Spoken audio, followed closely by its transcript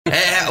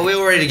Are we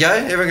all ready to go?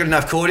 Everyone got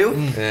enough cordial?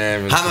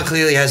 Yeah, Hummer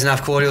clearly has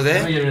enough cordial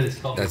there.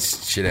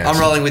 that's shit out.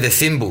 I'm rolling with a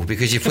thimble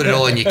because you put it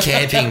all in your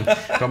camping.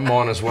 Got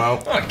mine as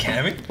well. Not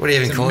camping. What do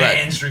you even call that?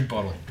 Man's drink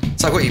bottle.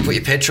 It's like what you put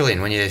your petrol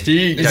in when you. Is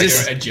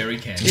this A jerry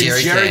can.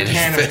 Jerry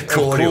can of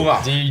cordial. cooler.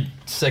 Do you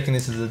second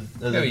this as a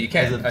Yeah, you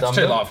can. as a That's dumb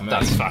too bill? light for me.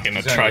 That's fucking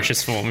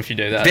atrocious form if you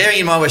do that. Bearing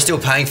in mind we're still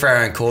paying for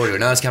our own cordial.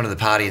 No one's come to the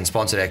party and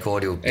sponsored our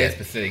cordial. It's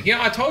pathetic.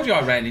 I told you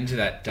I ran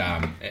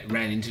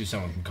into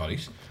someone from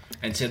Cotties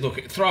and said,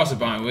 look, throw us a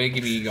bone. We're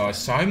giving you guys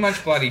so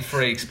much bloody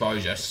free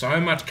exposure,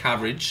 so much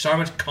coverage, so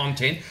much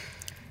content.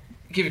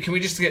 Can we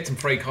just get some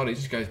free Cotties?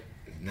 He goes,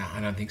 no, I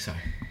don't think so.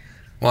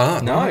 Why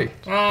not? No.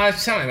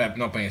 It's something about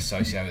not being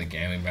associated with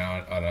gambling, but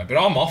I don't know. But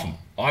I'm off them.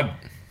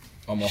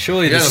 I'm off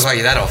Surely You don't this. look like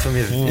you're that often.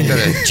 You've got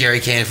a jerry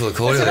can full of It's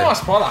cordial a there.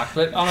 nice product,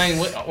 but I mean,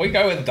 we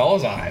go where the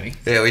dollars are, Heavy.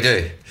 Yeah, we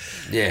do.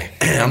 Yeah.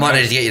 I might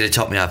need to get you to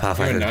top me up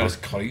halfway I through the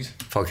noticed Cotties.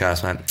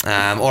 podcast, mate.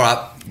 All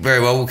right, very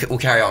well. We'll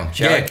carry on,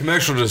 shall Yeah, we?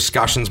 commercial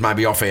discussions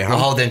maybe off air. We'll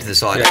hold them to the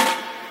side.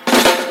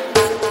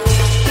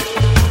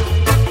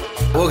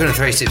 Welcome to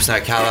Three Sips No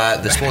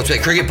Cover, the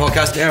Sportsbet Cricket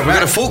Podcast. We've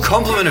got a full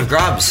complement of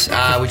grubs,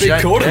 which you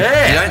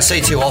don't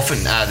see too often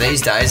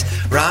these days.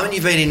 Raman,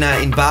 you've been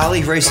in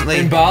Bali recently.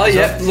 In Bali,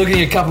 yep.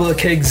 Looking at a couple of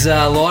kegs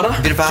lighter.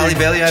 Bit of Bali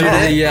belly over Due to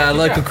there. the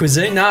local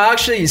cuisine. No, I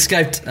actually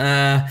escaped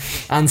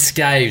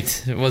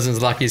unscathed. It wasn't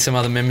as lucky as some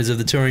other members of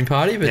the touring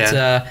party,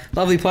 but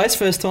lovely place,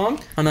 first time.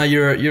 I know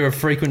you're a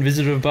frequent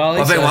visitor of Bali.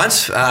 I've been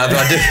once, but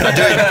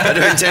I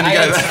do intend to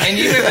go back. And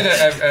you live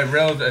in a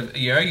relative,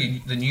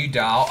 the new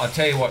Dal. I'll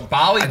tell you what,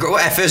 Bali.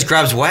 Our first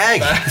Grubs wag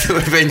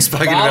we've been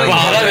spoken about.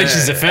 Well, that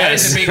mentions the That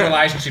is first. a big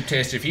relationship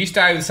test. If you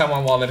stay with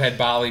someone while they've had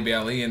Bali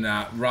belly and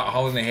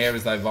holding their hair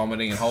as they're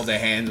vomiting and hold their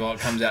hands while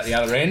it comes out the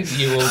other end,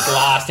 you will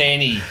blast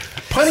any.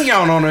 Plenty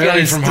going on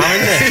early from home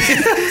there.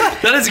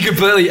 That is a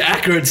completely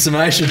accurate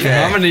summation from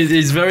him, and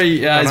he's very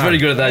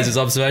good at those his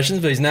observations,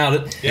 but he's nailed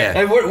it. Yeah.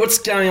 Hey, what's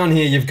going on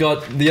here? You've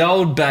got the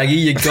old baggy,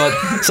 you've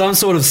got some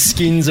sort of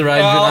skins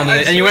arrangement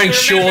underneath, and you're wearing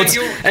shorts,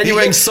 and you're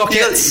wearing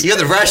sockets. You got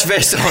the rash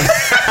vest on.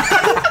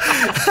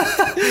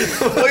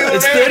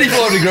 It's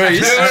 35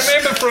 degrees. I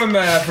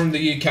remember from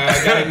the UK,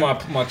 I gave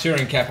my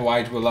touring cap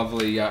away to a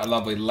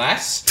lovely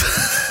lass.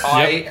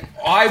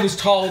 I was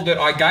told that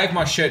I gave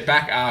my shirt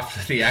back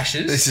after the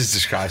Ashes. This is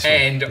disgraceful.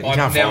 And You I'm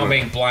can't now find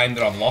being blamed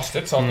that I've lost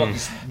it. So I've got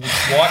this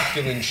white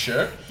fill-in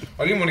shirt.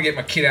 I didn't want to get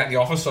my kid out in the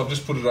office, so I've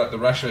just put it at the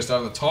rash vest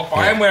over the top.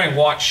 I am wearing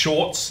white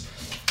shorts,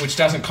 which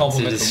doesn't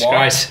complement the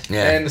white.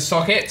 Yeah. And the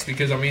sockets,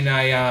 because I'm in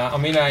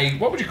a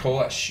what would you call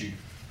that shoe?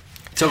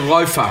 It's a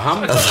loafer, A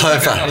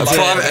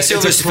loafer. A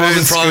silver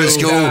spoon private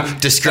school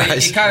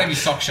disgrace. You can't have your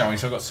socks showing,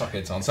 so I've got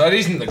sockets on. So it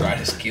isn't the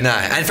greatest gift. No,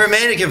 and for a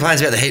man who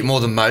complains about the heat more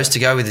than most, to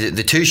go with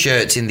the two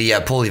shirts in the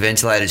poorly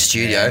ventilated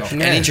studio,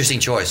 an interesting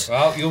choice.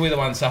 Well, you'll be the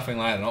one suffering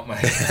later, not me.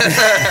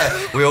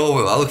 We all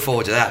will. I look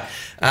forward to that.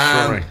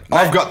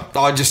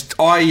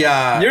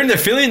 You're in the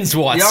fill-ins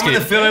white Yeah, I'm in the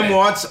skip. fill-in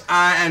whites,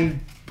 and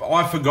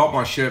I forgot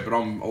my shirt, but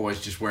I'm always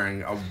just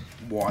wearing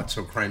whites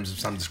or creams of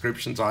some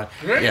description. So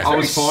I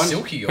was fine.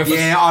 Silky.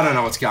 Yeah, I don't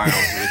know what's going on.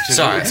 It's,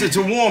 Sorry. it's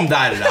a warm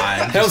day today.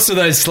 Helps with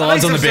those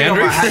slides on the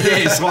boundary.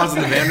 Yeah, slides on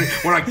the boundary.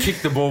 When I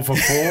kick the ball for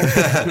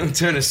four,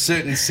 turn a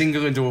certain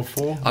single into a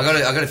four. I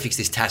got to fix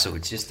this tassel.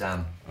 It's just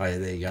Oh, yeah,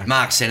 there you go.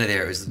 Mark Centre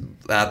there. It was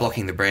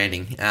blocking the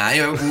branding.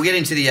 Anyway, we'll get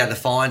into the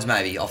fines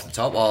maybe off the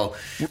top.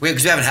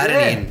 Because we haven't had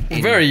any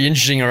in Very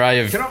interesting array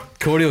of Can I-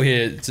 cordial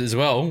here as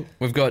well.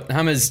 We've got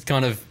Hummer's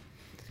kind of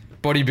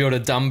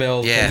bodybuilder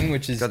dumbbell thing,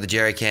 which is got the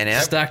jerry can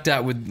out. stacked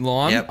up with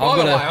lime. Yep. By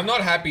the way, I'm not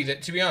happy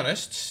that, to be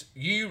honest,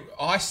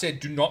 I said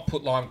do not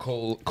put lime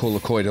cooler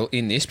cordial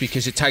in this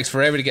because it takes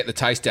forever to get the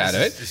taste out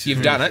of it.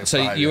 You've done it,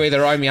 so you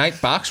either owe me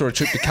 $8 or a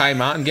trip to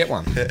Kmart and get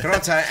one. Can I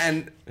say,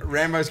 and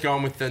Rambo's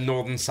going with the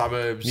northern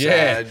suburbs. The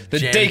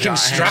jam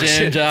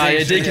deconstruction.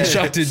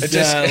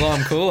 Deconstructed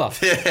lime cooler.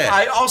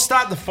 Hey, I'll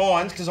start the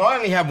fines because I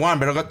only have one,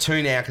 but I've got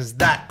two now because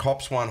that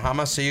cops one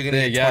Hummer, so you're going to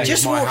There get you go. 20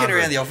 Just of my walking 100.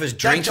 around the office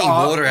That's- drinking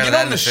water out of get that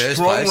on in the first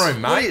strong place.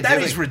 room, What are mate. you That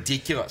doing? is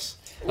ridiculous.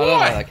 I don't know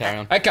how that carry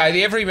on.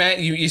 Okay, every man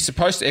you're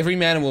supposed to. Every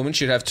man and woman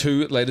should have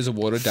 2 litres of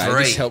water a day.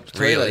 Three. This helps.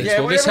 3 Really? litres. Yeah,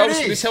 well, this whatever it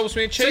helps. is. This helps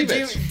me achieve So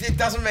it. it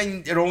doesn't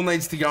mean it all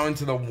needs to go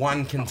into the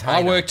one container.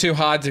 I work too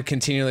hard to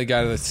continually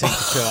go to the sink to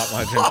fill up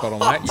my drink bottle,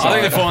 mate. I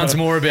think the fine's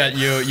more about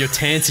your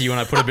tansy when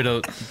I put a bit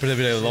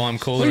of lime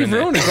cooler Well, in you've there.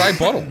 ruined a great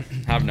bottle.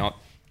 Have not.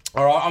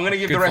 All right, I'm going to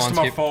give Good the rest of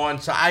fine, my Skip. fine.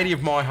 So 80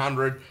 of my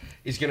 100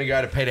 is going to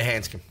go to Peter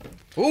Hanscom.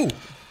 Ooh.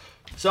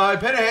 So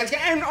Peter Hanscom,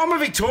 and I'm a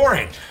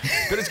Victorian,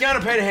 but it's going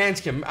to Peter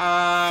Hanscom.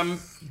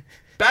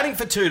 Batting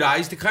for 2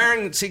 days,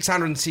 declaring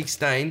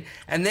 616,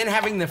 and then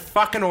having the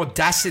fucking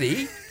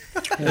audacity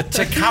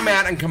to come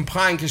out and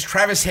complain because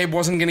Travis Head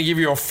wasn't going to give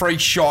you a free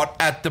shot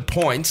at the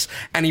points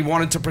and he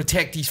wanted to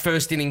protect his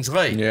first innings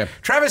lead. Yeah.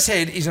 Travis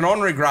Head is an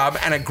honorary grub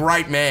and a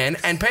great man,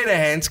 and Peter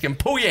Hanscom,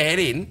 pull your head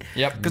in.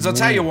 Yep. Because I'll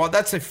tell you what,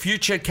 that's the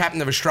future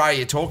captain of Australia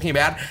you're talking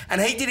about,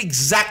 and he did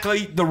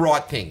exactly the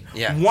right thing.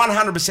 Yeah.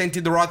 100%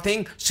 did the right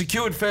thing,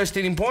 secured first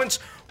inning points,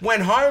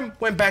 went home,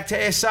 went back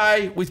to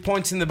SA with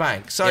points in the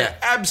bank. So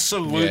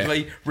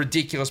absolutely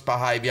ridiculous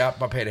behaviour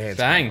by Peter Hansen.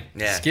 Bang.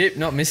 Yeah. Skip,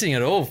 not missing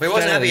at all. But he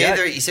wasn't happy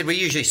either. He said we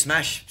usually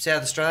smash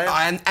South Australia.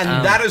 And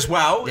that as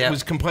well, it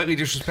was completely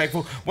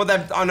disrespectful. Well,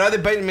 I know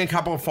they've beaten him in a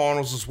couple of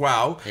finals as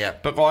well. Yeah.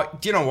 But,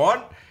 like, do you know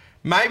what?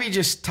 Maybe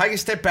just take a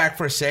step back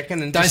for a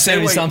second and don't just say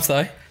any stumps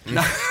though.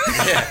 No.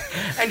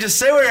 And just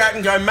see where you're at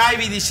and go,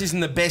 maybe this isn't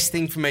the best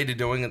thing for me to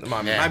doing at the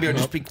moment. Yeah. Maybe I'll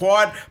just be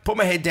quiet, put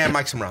my head down,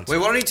 make some runs. We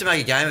wanted to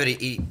make a game of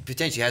it. He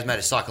potentially has made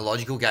a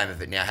psychological game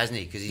of it now, hasn't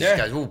he? Because he just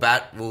goes, we'll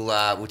bat,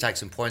 we'll take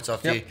some points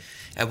off you.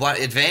 And what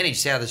advantage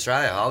South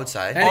Australia, I would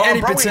say.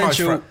 Any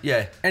potential,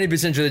 yeah. Any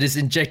potential of just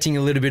injecting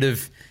a little bit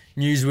of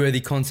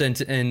newsworthy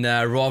content and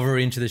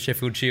rivalry into the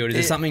Sheffield Shield? Is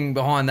there something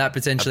behind that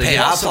potentially? A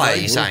PR player,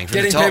 you're saying? From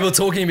Getting the top. people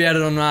talking about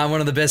it on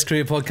one of the best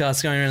cricket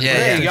podcasts going around.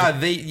 There you go.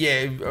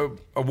 The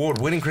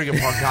award-winning cricket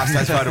podcast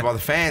as voted by the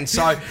fans.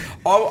 So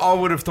I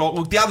would have thought.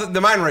 Look,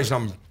 the main reason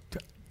I'm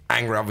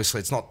angry, obviously,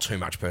 it's not too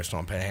much personal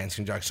on Peter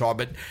Hansen jokes aside,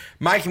 but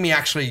making me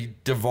actually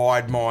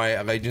divide my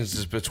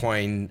allegiances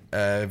between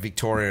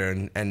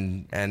Victoria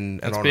and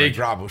Honorary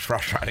Grub was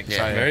frustrating. Yeah,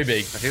 so, very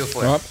big. I feel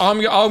for you.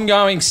 I'm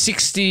going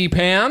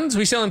 £60.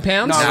 We selling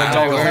pounds? No,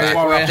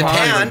 the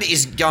pound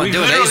is going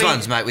doing these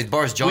ones, mate, with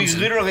Boris Johnson.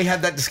 We literally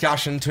had that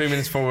discussion 2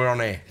 minutes before we were on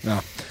air.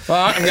 No.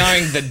 Well, I'm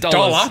going the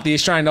dollar, the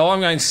Australian dollar.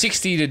 I'm going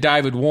 60 to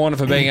David Warner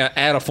for being an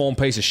out-of-form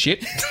piece of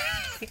shit.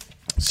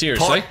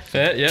 Seriously.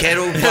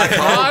 Kettle, black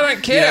hole. No, I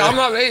don't care. I'm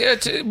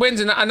not. When's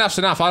enough's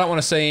enough? I don't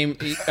want to see him.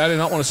 I do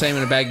not want to see him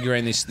in a bag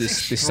green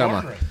this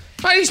summer.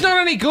 But he's not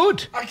any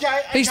good.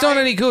 Okay. He's not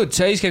any good.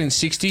 So he's getting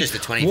 60. Just the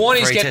 20.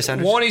 Warnie's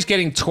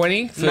getting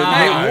 20. For Where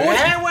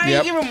are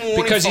you giving Warnie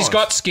because he's fines?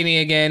 got skinny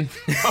again.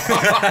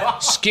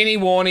 Skinny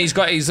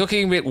Warnie. He's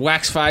looking a bit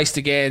wax faced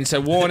again. So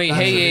Warnie,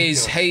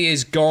 he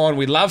is gone.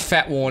 We love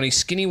fat Warnie.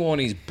 Skinny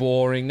Warnie's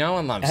boring. No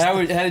one loves. How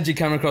did you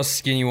come across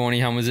Skinny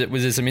Warnie, hum? Was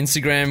there some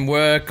Instagram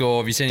work,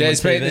 or have you seen him on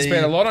TV? There's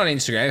been a lot on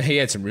Instagram. He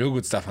had some real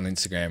good stuff on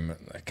Instagram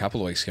a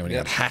couple of weeks ago when he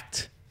got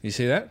hacked. You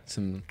see that?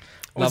 Some.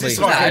 Was this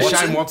lovely. like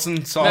Shane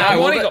Watson side?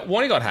 No,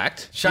 Warnie got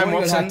hacked. Shane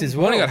Watson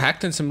Warnie got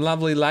hacked, and some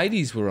lovely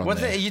ladies were on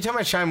there. Are you talking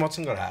about Shane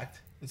Watson got hacked?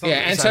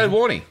 Yeah, and so did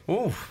Warnie.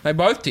 Oof. They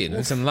both did,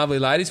 and some lovely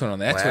ladies went on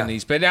there. That's when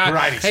he's. But now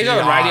Great he's on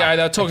the radio.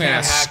 They were talking Okay,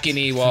 about how hacked.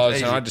 skinny he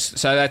was, and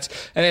and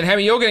then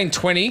Hammy, you're getting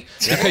 20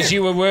 because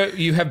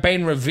you have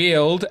been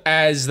revealed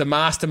as the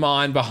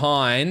mastermind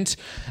behind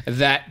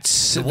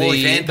the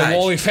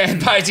Wally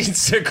fan page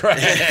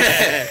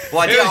Instagram.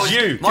 Well, It was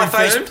you. My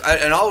Confirmed?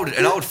 face,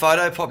 an old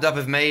photo popped up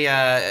of me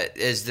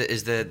as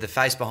the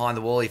face behind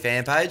the Wally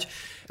fan page,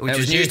 which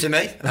was news to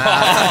me.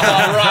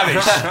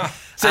 Rubbish.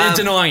 So you're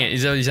denying it,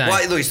 is that what you're saying?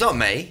 Well, look, it's not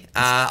me.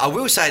 I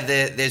will say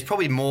there's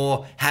probably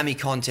more Hammy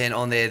content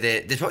on there.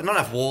 There's probably not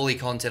enough Wally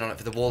content on it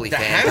for the Wally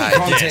fan Hammy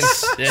page. content.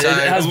 Yeah, So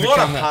it has a lot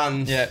of become that.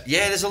 puns. Yeah.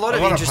 Yeah, there's a lot of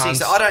lot of interesting puns.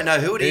 stuff. I don't know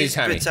who it is,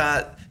 Hammy.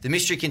 but the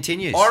mystery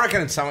continues. I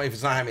reckon it's something. If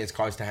it's not Hammy, it's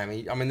close to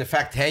Hammy. I mean, the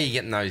fact how you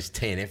getting those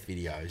TNF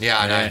videos. Yeah,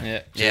 I know.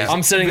 Yeah.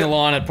 I'm setting the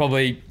line at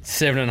probably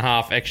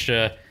 7.5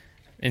 extra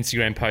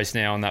Instagram posts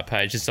now on that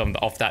page, just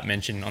off that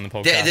mention on the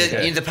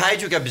podcast. The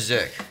page will go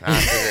berserk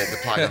after the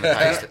plug on the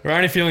page. We're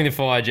only feeling the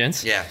fire,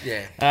 gents.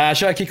 Yeah.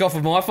 Shall I kick off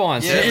with my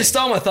fines? Yeah. You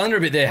stole my thunder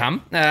a bit there,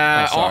 Hum.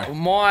 sorry.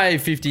 My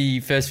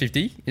first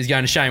 50 is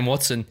going to Shane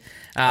Watson.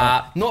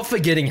 Not for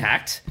getting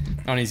hacked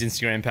on his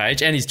Instagram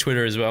page and his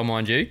Twitter as well,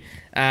 mind you.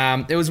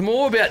 It was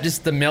more about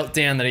just the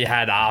meltdown that he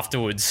had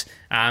afterwards.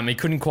 He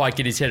couldn't quite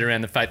get his head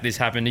around the fact this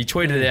happened. He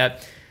tweeted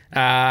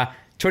out,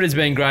 Twitter's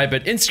been great,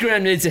 but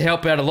Instagram needs to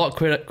help out a lot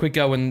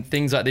quicker when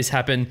things like this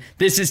happen.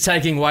 This is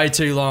taking way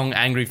too long.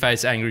 Angry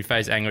face, angry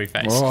face, angry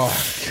face. Oh,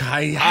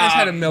 he has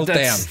had a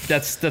meltdown.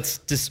 That's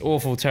just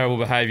awful, terrible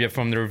behaviour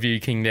from the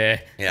review king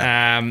there.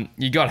 Yeah.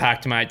 You got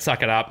hacked, mate.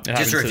 Suck it up.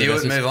 Just review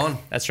it and move on.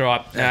 That's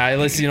right. At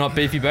least you're not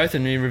beefy both,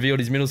 and he revealed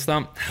his middle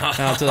stump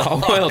to the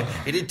whole world.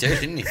 He did too,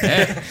 didn't he?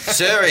 Yeah.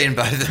 Surrey in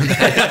both of them.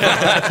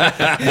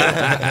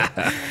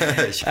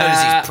 Showed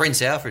us his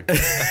Prince Alfred.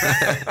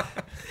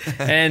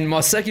 And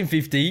my second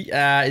 50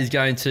 is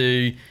going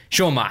to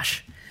Sean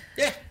Marsh.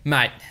 Yeah.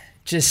 Mate,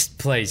 just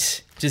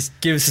please, just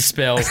give us a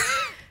spell.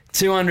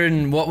 200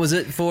 and what was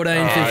it?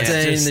 14,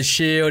 15 in the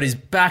Shield. He's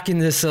back in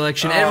the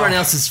selection. Everyone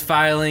else is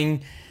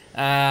failing.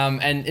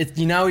 And his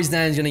name's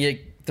going to get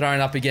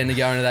thrown up again to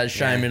go into that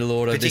Australian middle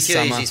order this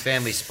Particularly summer. as his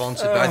family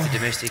sponsored both the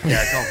domestic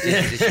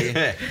competitions this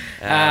year.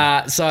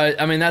 So,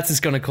 I mean, that's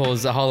just going to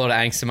cause a whole lot of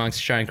angst amongst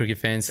Australian cricket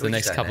fans for the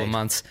next couple of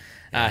months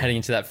heading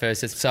into that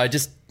first test. So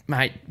just,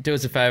 mate, do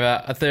us a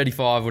favour. A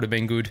 35 would have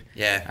been good.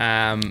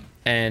 Yeah.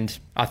 And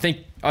I think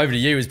over to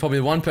you is probably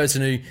the one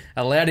person who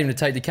allowed him to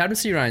take the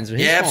captaincy reins.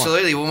 Yeah,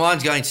 absolutely. Well,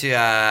 mine's going to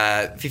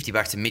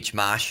 $50 to Mitch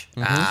Marsh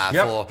for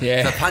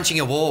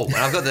punching a wall. And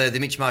I've got the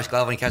Mitch Marsh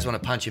glove in case I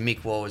want to punch a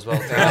Mick wall as well.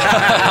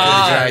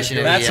 That's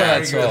what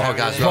that's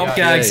podcast. Prop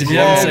gags, if you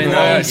haven't seen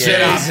those.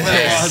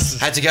 Yes.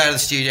 Had to go to the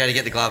studio to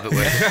get the glove at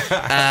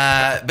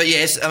work. But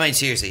yes, I mean,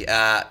 seriously,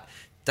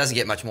 Doesn't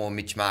get much more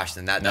Mitch Marsh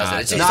than that, does No,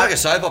 it? It's like a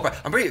soap opera.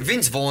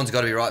 Vince Vaughan's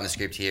got to be writing the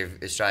script here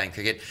of Australian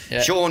cricket.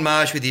 Yeah. Sean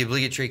Marsh with the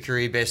obligatory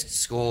career best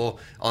score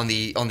on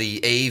the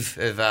eve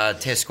of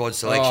Test squad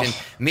selection.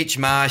 Mitch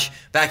Marsh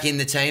back in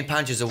the team,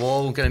 punches a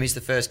wall. Going to miss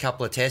the first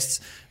couple of tests.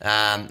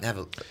 Have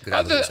a good look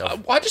at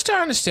yourself. I just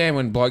don't understand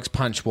when blokes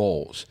punch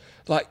walls.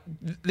 Like,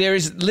 there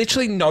is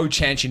literally no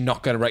chance you're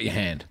not going to break your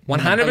hand.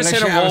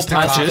 100% of wall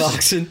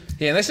punches.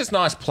 Yeah, unless it's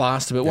nice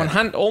plaster, but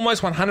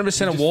almost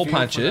 100% of wall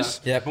punches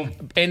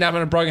end up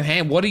in a broken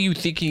hand. What are you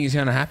thinking is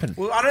going to happen?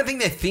 Well, I don't think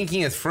they're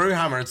thinking it through,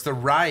 Hummer. It's the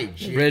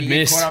rage. Red you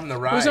mist. get caught up in the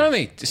rage. It was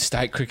only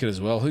state cricket as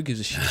well. Who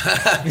gives a shit?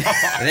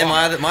 And then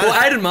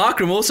Well, Aidan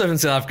Markram also from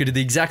South Africa did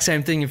the exact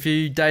same thing a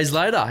few days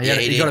later.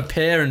 He got a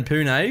pair in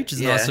Pune, which is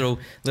a nice little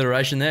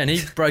alliteration there, and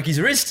he broke his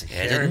wrist.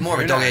 Yeah, more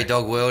of a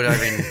dog-eat-dog world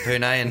over in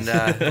Pune and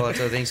all that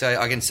sort of thing. So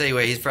I can see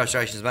where his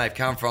frustrations may have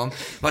come from.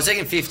 My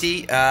second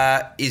 50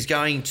 is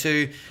going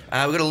to... we've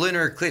got a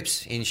lunar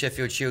eclipse in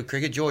Sheffield Shield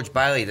cricket. George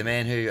Bailey, the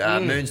man who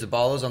moons the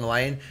bowlers on the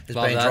way in, has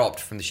been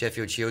dropped from the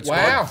Sheffield Shield squad.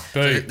 Wow.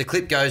 So the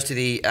clip goes to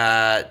the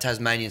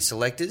Tasmanian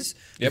selectors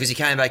because he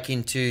came back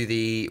into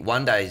the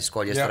one-day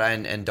squad yesterday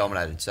and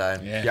dominated. So,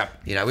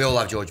 you know, we all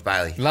love George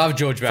Bailey. Love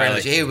George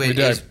Bailey.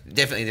 He's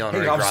definitely the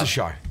honorary He loves Grub. the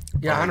show.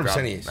 Yeah,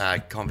 100% he is.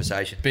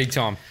 Conversation. Big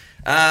time.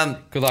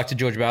 Good luck to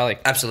George Bailey.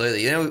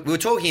 Absolutely. You know, we were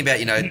talking about,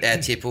 our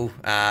tipple,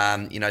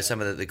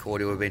 some of the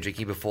cordial we've been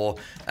drinking before.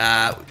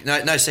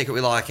 No secret,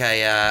 we like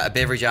a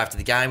beverage after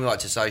the game. We like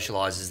to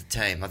socialise as a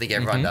team. I think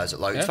everyone does it.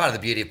 Like, it's part of the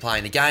beauty of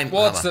playing the game.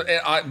 Well,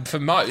 for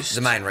most, it's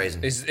the main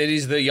reason. It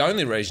is the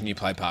only reason you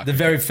play park. The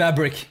very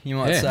fabric, you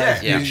might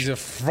say. Yeah. It's a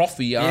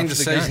frothy End after of the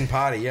season game.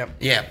 party,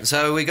 Yeah,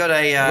 so we got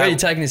a... Where are you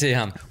taking this here,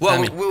 Hum?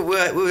 Well, we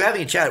were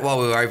having a chat while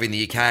we were over in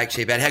the UK,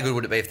 actually, about how good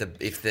would it be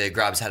if the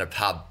Grubs had a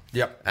pub.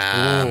 Yep.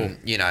 And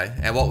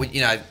what would,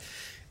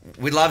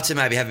 we'd love to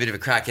maybe have a bit of a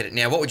crack at it.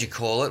 Now, what would you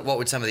call it? What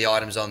would some of the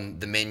items on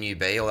the menu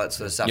be? All that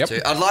sort of stuff too.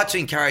 I'd like to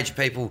encourage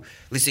people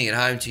listening at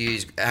home to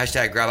use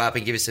 #GrubUp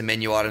and give us some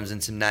menu items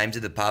and some names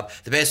of the pub.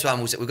 The best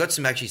one was we've got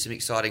some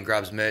exciting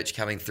Grubs merch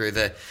coming through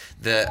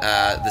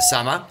the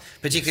summer,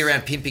 particularly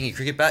around pimping your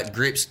cricket bat,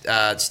 grips,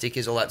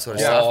 stickers, all that sort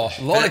of stuff.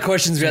 A lot of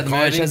questions about the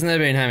merch, hasn't there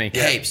been, Hammy?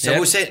 Heaps. So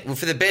we'll send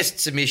for the best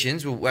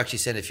submissions. We'll actually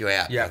send a few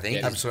out. I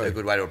think absolutely a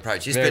good way to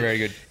approach this. Very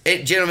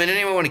good. Gentlemen,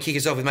 anyone want to kick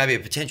us off with maybe a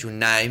potential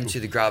name to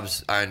the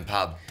Grubs' own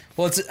pub?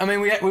 Well,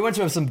 we went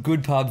to some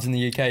good pubs in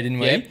the UK, didn't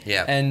we?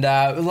 Yeah. And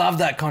we love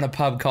that kind of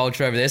pub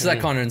culture over there. So that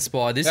kind of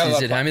inspired this.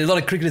 Is it, Hammy? A lot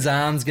of cricketers'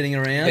 arms getting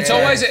around.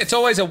 It's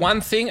always a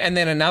one thing and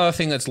then another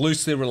thing that's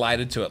loosely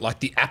related to it, like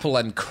the apple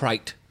and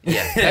crate.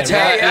 Yeah,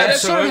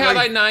 that's sort of how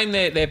they name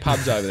their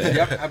pubs over there.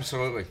 Yep,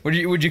 absolutely.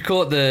 Would you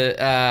call it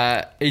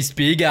the East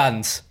Beer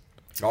Gardens?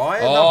 Not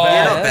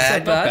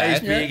bad. Not bad.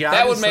 East Beer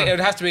That would Gardens, mean it would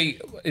have to be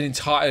an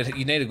entire.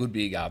 You need a good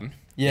beer garden.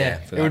 Yeah,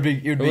 for it that. would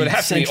be. It would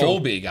have central. to be all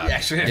beer gardens.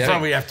 Actually, it'd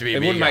probably have to be. It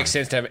wouldn't make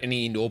sense to have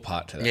any indoor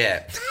part to that.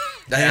 Yeah.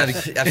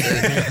 Absolutely.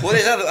 Well,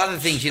 there's other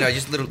things,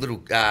 just little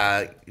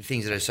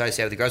things that are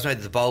associated with the Grubs.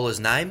 Maybe the bowler's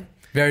name.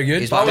 Very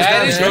good.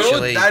 That is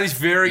good. That is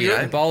very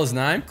good. The bowler's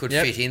name could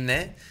fit in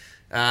there.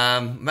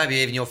 Maybe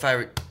even your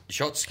favourite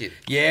shot skip.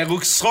 Yeah,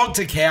 look, Slog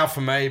to Cow for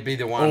me would be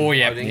the one. Oh,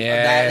 yeah. I think.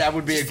 Yeah. That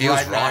would be a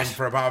Feels great right. name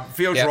for a pub.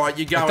 Feels right.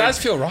 You go. It does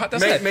feel right,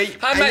 doesn't it? You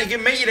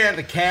can meet you down at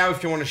the Cow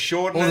if you want to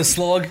shorten Or it. the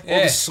Slog.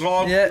 Or the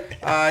Slog.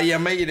 Yeah.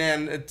 Meet you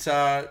down at...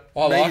 I meet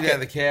like you down at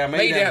the Cow.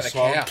 Meet you down at the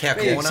Slog. Cow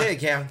Yeah, corner. see a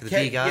Cow. The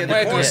beer garden.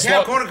 Yeah, Wait, the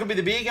Cow corner could be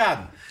the beer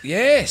garden.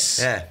 Yes.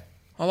 Yeah.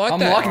 I like I'm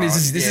that. liking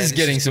this. This Yeah, is this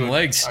getting is some good.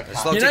 legs.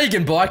 Okay. You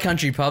can buy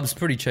country pubs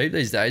pretty cheap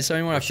these days, so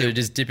you might have to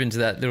just dip into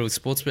that little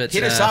sports bet.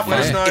 Hit us up. Let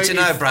us know. It's a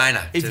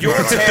no-brainer. If your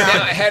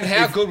Now, town...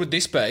 how good would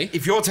this be?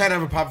 If your town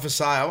have a pub for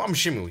sale, I'm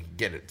assuming we can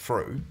get it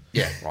through.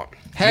 Yeah, right.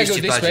 How Use good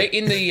would your this budget. be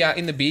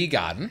in the beer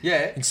garden?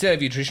 Yeah. Instead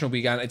of your traditional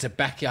beer garden, it's a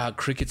backyard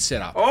cricket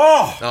setup.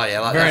 Oh! Oh,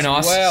 yeah, like Very that.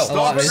 nice. Well, I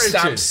like this.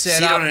 stump set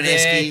Sit up on an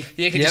there. esky.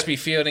 You can Yep. just be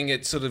fielding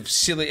it sort of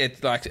silly,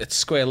 it's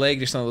square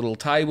leg, just on a little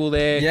table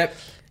there. Yep.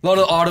 A lot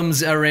of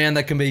items around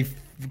that can be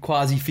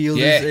quasi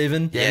fielders Yeah.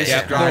 even. Yeah, this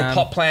Yeah, is little great.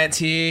 pot plants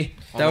here.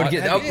 That would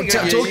get. You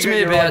got Talk to me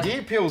your about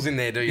idea pills in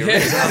there, do you?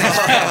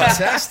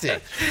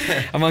 Fantastic.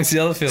 amongst the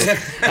other fields.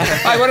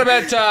 Hey, what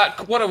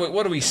about what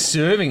are we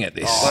serving at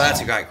this? Well,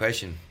 that's a great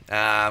question. Should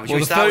Well, we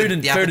the start food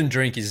with and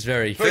drink is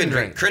very. Food and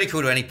drink.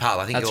 Critical to any pub,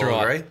 I think That's you'll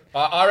all right. agree.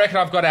 I reckon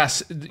I've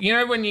got you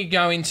know when you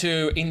go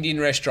into Indian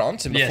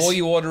restaurants and before Yes.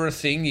 you order a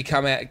thing, you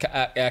come out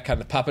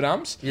the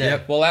papadums?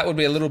 Yep. Well, that would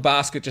be a little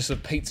basket just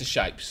of pizza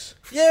shapes.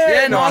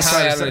 Yeah, nice.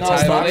 Come out of the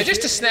Nice table bunch. there,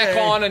 just to snack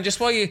on and just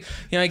while you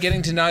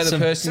getting to know the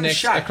person some next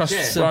shapes, across yeah.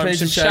 the Some room,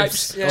 pizza some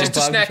shapes, shapes, yeah. just to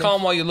Barbecue snack shapes.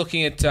 on while you're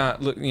looking at Right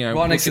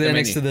next to the there, menu.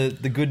 next to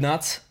the good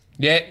nuts.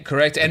 Yeah,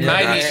 correct. And Yeah,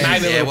 maybe Yeah, a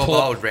little well pull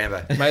bowled,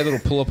 Rambo. maybe a little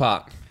pull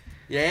apart.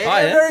 Yeah, Oh,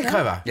 yeah. very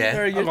clever. Yeah.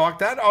 Very I good. like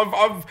that.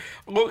 I've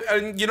look,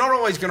 and you're not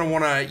always going to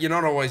want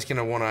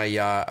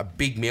a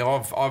big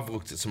meal. I've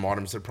looked at some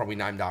items that are probably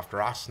named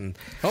after us and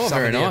Oh, some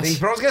very of the other nice. things.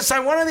 But I was going to say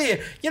one of the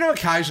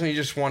occasionally you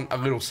just want a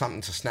little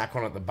something to snack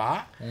on at the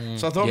bar.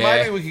 So I thought Yeah.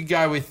 maybe we could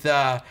go with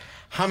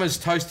Hummer's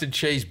toasted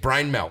cheese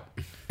brain melt.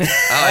 We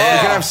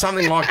can have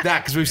something like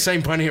that because we've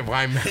seen plenty of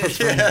Wayne Mellis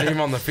from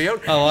him on the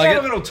field. I like Have it.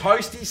 a little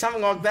toasty,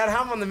 something like that.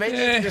 Have 'em on the menu.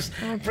 It just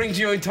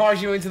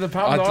ties you into the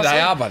pub. nicely. They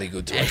are bloody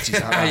good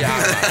toasties,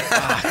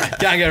 aren't they?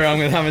 Can't go wrong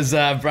with Hummer's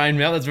brain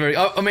melt. That's very.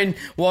 I mean,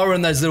 while we're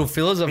on those little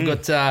fillers, I've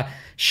got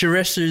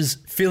Sharesh's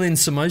fill-in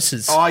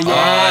samosas. Oh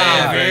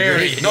yeah,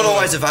 very. Not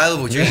always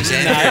available during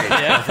exam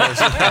period.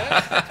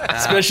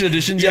 Special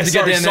editions. You have to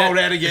get down sold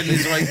there. out again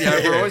this week, the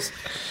overalls.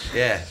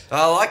 Yeah,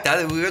 I like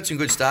that. We've got some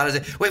good starters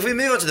there. Well, if we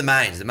move on to the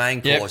main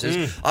Yep.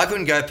 courses, I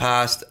couldn't go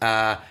past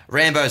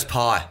Rambo's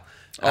Pie.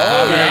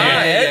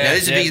 yeah. Now,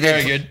 this is Yeah, big.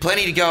 very There's good.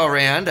 plenty to go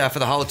around for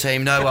the whole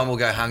team. No one will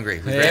go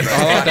hungry with Rambo's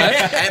I like Pie.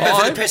 that. And but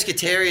for the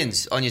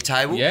pescatarians on your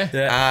table,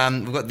 Yeah.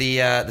 we've got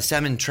the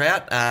salmon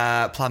trout,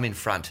 plum in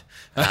front.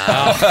 So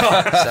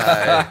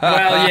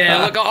Well,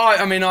 yeah. Look,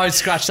 I mean, I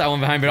scratched that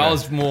one for home, but I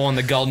was more on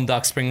the golden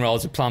duck spring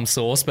rolls with plum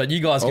sauce. But you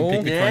guys can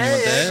pick which one you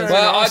want there.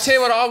 Well, I tell you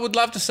what, I would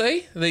love to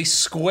see the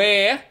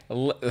square.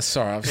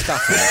 Sorry, I'm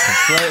stuck with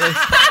that completely.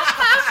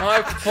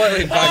 I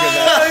completely buggered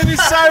that. He'd be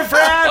so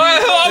proud.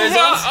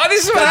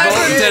 This is what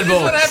happens. Dead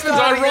ball.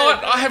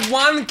 I have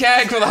one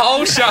gag for the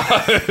whole show.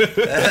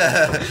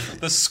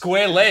 The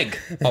square leg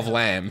of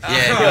lamb.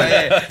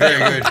 yeah,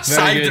 very good.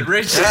 Saved good. it,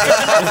 Rich.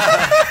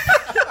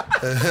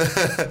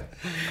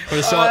 With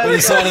a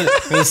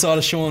side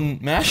of Sean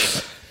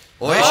Mash.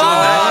 Oh,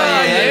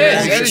 yeah,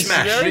 yes, Big that is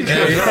smash. very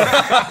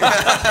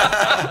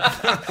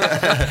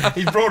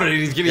He brought it in.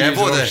 He's getting Yeah, his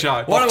brought little the-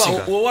 show.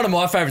 One of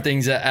my favourite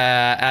things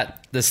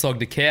at the Slog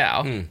the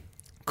Cow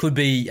could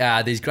be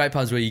these great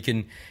pubs where you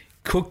can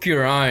cook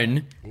your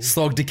own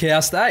Slog the Cow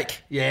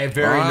steak. Yeah,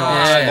 very Ah,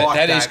 nice. yeah, Like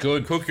that is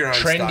good. Cook your own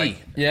Trendy.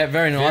 steak. Yeah,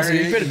 very nice.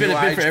 Very a bit new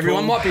for age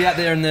everyone. cool. Might be out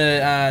there in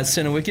the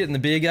centre wicket in the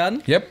beer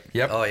garden. Yep.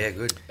 Oh, yeah,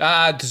 good.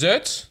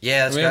 Desserts.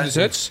 Yeah, let's We have go.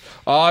 desserts.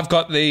 I've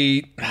got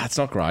the. It's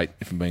not great,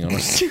 if I'm being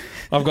honest.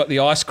 I've got the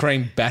ice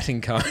cream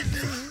batting cone.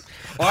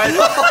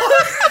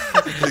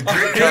 The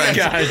group cones.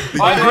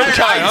 I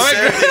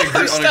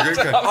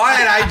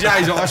had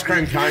AJ's ice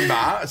cream cone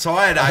bar, so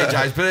I had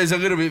AJ's, but there's a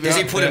little bit. Does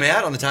he put them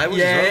out on the table?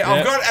 Yeah, as well?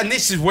 I've got, and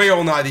this is, we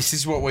all know this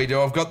is what we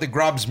do. I've got the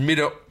Grubs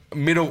middle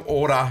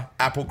order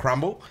apple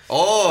crumble.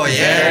 Oh,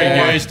 yeah.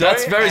 Always do.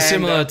 That's very And,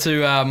 similar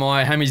to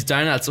my Hammy's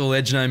Donuts, all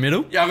edge, no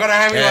middle. Yeah, I've got a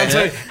Hammy Yeah, one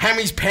yeah. too.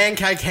 Hammy's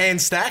pancake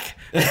hand stack.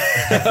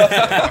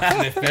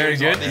 Very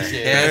good.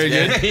 Yeah, Very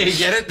yeah. good. You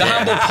get it? The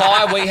humble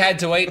pie we had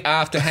to eat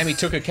after Hammy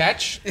took a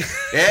catch. Yeah,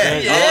 I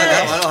like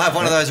that one. I'll have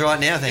one of those right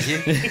now, thank you.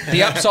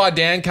 The upside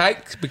down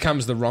cake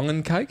becomes the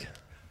wrongin cake.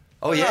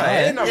 Oh,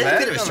 yeah. not bad,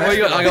 bit of a not stretch.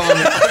 I got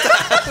one.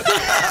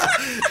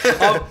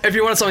 If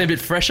you want something a bit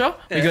fresher,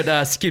 we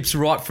got Skip's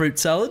ripe fruit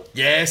salad.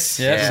 Yes.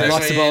 Yeah, so Certainly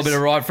likes to bowl a is. bit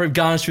of ripe fruit,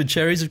 garnished with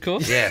cherries, of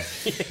course. Yeah.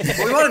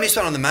 Well, we might have missed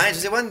one on the mains.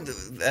 Was there one,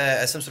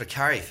 some sort of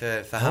curry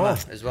for Hummer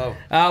as well?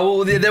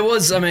 Well, there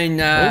was, I mean,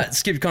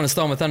 Skip kind of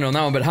stole my thunder on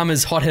that one, but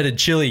Hummer's hot-headed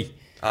chili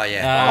Oh,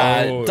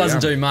 yeah. doesn't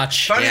do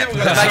much. Funny Yeah. that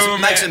we've got two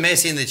Makes a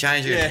mess in the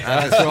change room.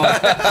 That's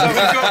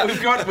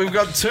right. So we've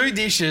got two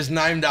dishes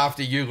named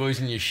after you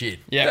losing your shit.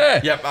 Yeah.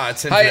 Yep,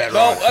 it's Hey, that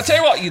well, right. I'll tell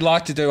you what you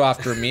like to do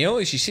after a meal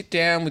is you sit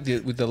down with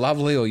the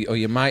lovely or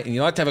your mate and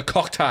you like to have a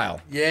cocktail.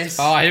 Yes.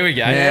 Oh, here we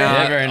go.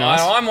 Yeah, very nice.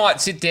 I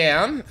might sit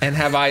down and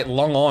have a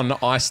long-on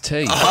iced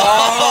tea.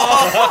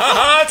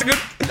 That's good.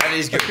 That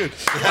is good.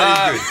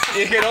 That is good.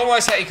 You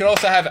could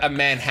also have a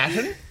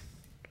Manhattan.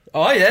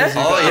 Oh, yeah.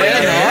 Oh,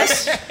 yeah.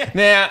 Nice.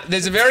 Now,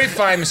 there's a very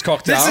famous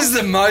cocktail. This is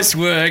the most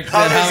work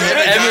that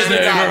Hummer ever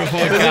did for a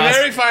There's a podcast.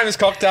 very famous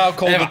cocktail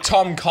called Ever. the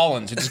Tom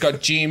Collins, which has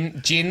got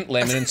gin,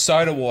 lemon, and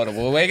soda water.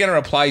 Well, we're going to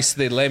replace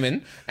the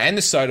lemon and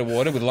the soda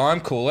water with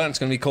lime cooler, and it's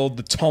going to be called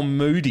the Tom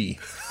Moody.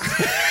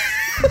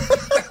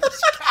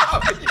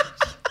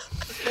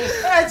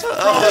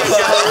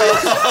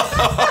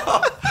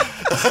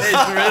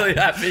 He's really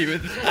happy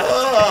with that.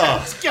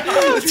 I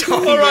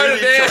wrote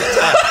it down.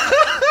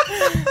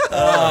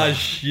 Oh,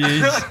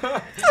 shit.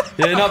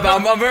 Yeah, no,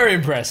 but I'm very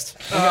impressed.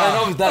 And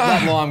obviously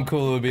that lime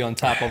cooler would be on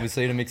tap,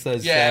 obviously, to mix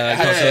those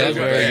cocktails.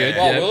 Very good.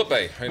 Well, yeah. will it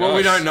be? Who Well,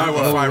 we knows? don't know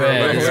what favourite yeah,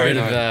 we're it's going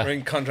a bit to. of, We're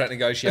in contract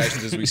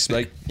negotiations as we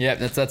speak. Yeah,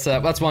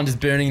 that's one just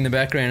burning in the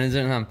background,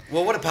 isn't it?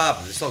 Well, what a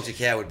pub the Slog to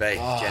Cow would be,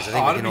 Jazz. I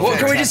think we can all Well,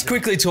 can we fantastic. just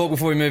quickly talk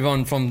before we move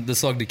on from the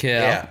Slog to Cow?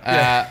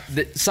 Yeah.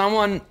 That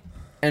someone,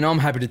 and I'm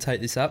happy to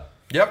take this up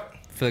Yep.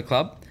 for the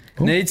club,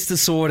 needs to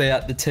sort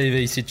out the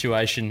TV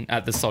situation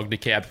at the Slog to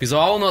Cow, because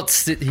I will not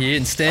sit here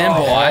and stand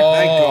by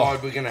Thank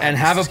God we're going to and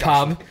have a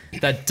pub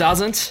that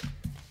doesn't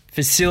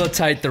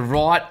facilitate the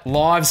right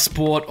live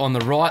sport on the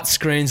right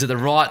screens at the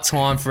right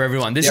time for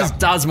everyone. This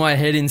does my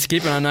head in,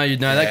 Skip, and I know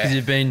you'd know that because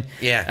you've been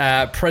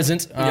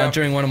present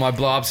during one of my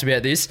blow-ups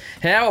about this.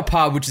 How a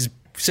pub, which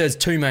serves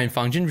two main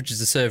functions, which is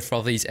to serve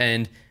frothies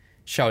and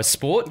show a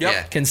sport,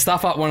 Yep. can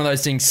stuff up one of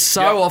those things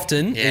so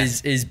often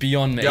is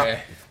beyond me.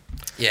 Yep.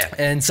 Yeah.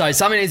 And so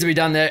something needs to be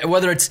done there,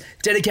 whether it's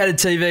dedicated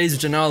TVs,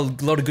 which I know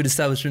a lot of good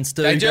establishments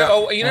do. They do.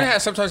 Oh, you know how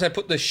sometimes they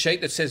put the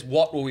sheet that says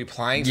what will be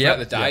playing throughout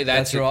the day?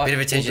 That's right. Bit of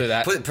attention.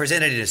 We'll do that.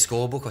 Present it in a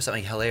scorebook or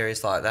something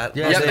hilarious like that.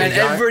 Yeah. Yep, There and you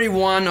go. every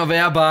one of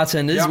our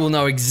bartenders will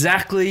know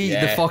exactly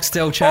the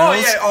Foxtel Oh,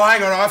 channels. yeah. Oh,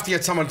 hang on. I have to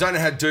get someone. Don't know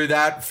how to do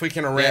that.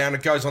 Flicking around. Yeah.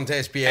 It goes on to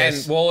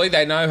SBS. And Wally,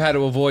 they know how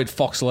to avoid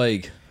Fox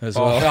League as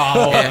well.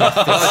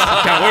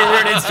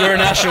 We're a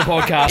national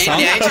podcast, huh?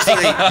 Yeah,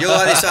 interestingly, you'll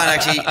like this one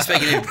actually.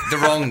 Speaking of the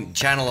wrong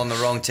channel on the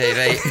wrong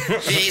TV, a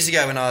few years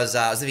ago when I was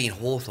living in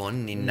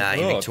Hawthorn in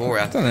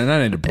Victoria.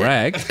 No need to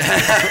brag.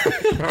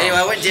 Anyway,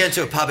 I went down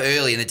to a pub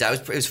early in the day.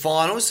 It was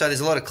finals, so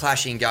there's a lot of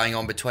clashing going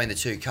on between the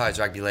two codes,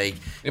 rugby league,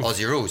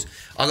 Aussie rules.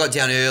 I got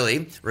down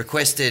early,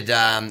 requested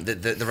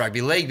the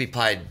rugby league be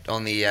played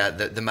on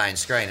the main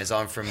screen, as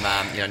I'm from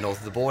north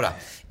of the border.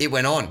 It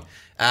went on.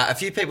 A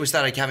few people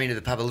started coming to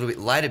the pub a little bit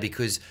later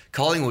because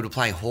Collingwood were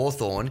playing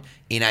Hawthorn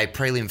in a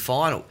prelim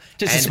final.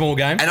 Just a small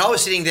game. And I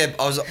was sitting there,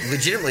 I was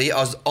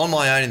on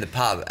my own in the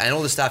pub, and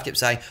all the staff kept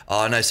saying,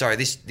 "Oh, no, sorry,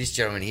 this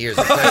gentleman here is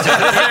the first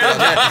time."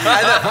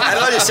 and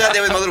I just sat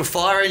there with my little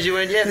fire engine and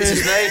went, "Yeah, this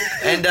is me."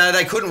 And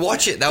they couldn't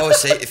watch it. They were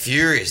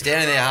furious.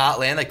 Down in their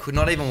heartland, they could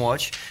not even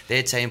watch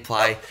their team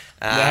play.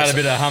 They had a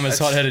bit of hummus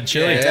hot-headed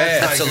chili.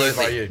 That's no good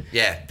absolutely. by you.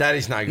 Yeah. That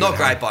is no good. Not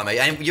great by me.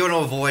 And you want to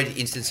avoid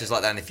instances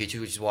like that in the future,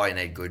 which is why you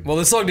need good. Well,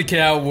 the Slog to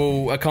Cow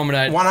will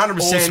accommodate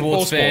 100%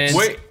 all sports fans.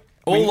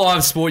 All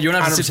live sport. You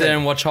won't have to sit 100%. there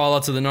and watch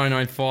highlights of the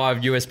 1995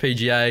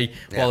 USPGA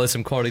while there's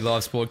some quality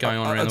live sport going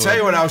on around I'll the tell world.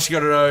 you what else you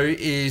got to do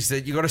is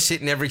that you got to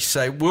sit in every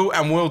seat.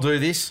 We'll do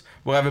this.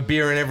 We'll have a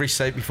beer in every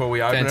seat before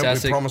we open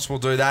Fantastic. it. We promise we'll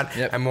do that.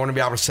 Yep. And we want to be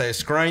able to see a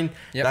screen.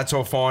 Yep. That's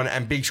all fine.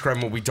 And big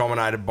screen will be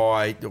dominated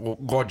by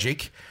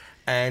Logic.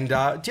 And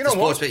do you know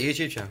what? Sportsbet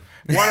YouTube channel.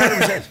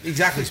 100%.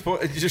 Exactly.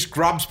 It's just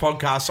Grubs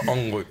podcast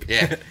on loop.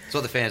 Yeah, that's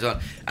what the fans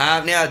want.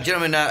 Now,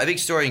 gentlemen, a big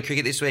story in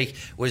cricket this week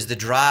was the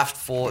draft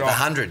for the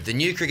 100, the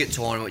new cricket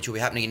tournament, which will be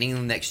happening in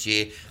England next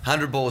year.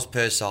 100 balls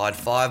per side,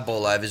 5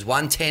 ball overs,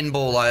 1 10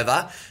 ball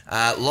over.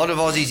 A lot of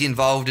Aussies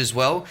involved as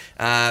well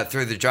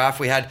through the draft.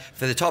 We had,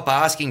 for the top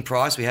asking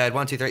price, we had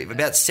 1, 2, 3,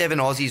 about 7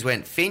 Aussies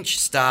went. Finch,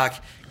 Stark,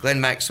 Glenn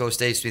Maxwell,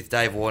 Steve Smith,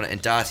 Dave Warner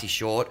and Darcy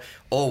Short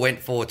all went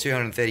for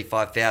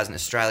 235,000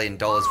 Australian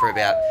dollars for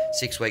about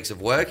 6 weeks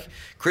of work.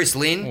 Chris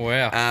Lynn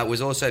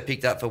was also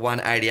picked up for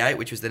 188,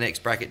 which was the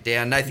next bracket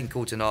down. Nathan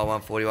Coulter-Nile,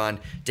 141.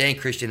 Dan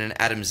Christian and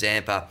Adam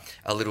Zampa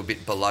a little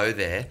bit below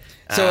there.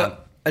 So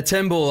a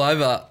 10 ball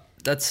over,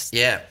 that's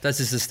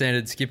just a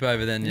standard skip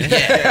over then, yeah?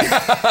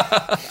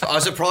 Yeah. I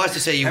was surprised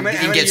to see you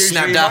didn't get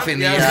snapped up in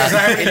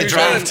the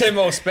draft. 10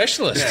 ball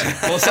specialist.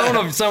 Well,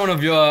 someone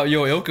of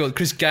your ilk,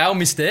 Chris Gale,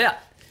 missed out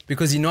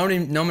because he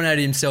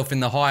nominated himself in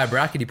the higher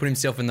bracket. He put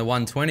himself in the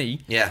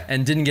 120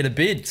 and didn't get a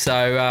bid. So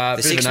a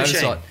bit of an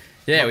oversight.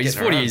 Yeah, he's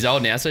 40 years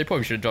old now, so he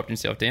probably should have dropped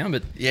himself down.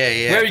 But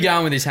where are we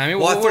going with this, Hammy?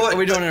 Well, what are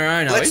we doing on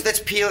our own, let's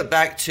peel it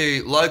back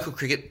to local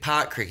cricket,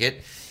 park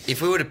cricket.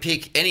 If we were to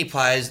pick any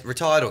players,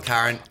 retired or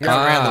current, from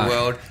around the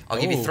world, I'll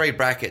give you 3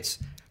 brackets.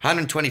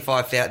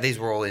 125,000. These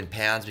were all in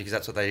pounds because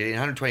that's what they did.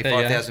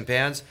 125,000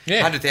 pounds,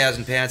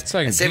 100,000 pounds,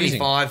 and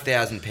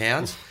 75,000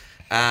 pounds.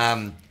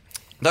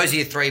 Those are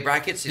your 3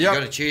 brackets. If you've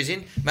got to choose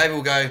in, maybe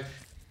we'll go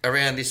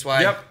around this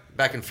way,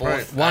 back and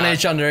forth. One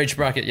each under each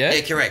bracket. Yeah.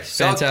 Yeah, correct.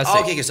 So Fantastic.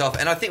 I'll kick us off,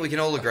 and I think we can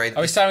all agree.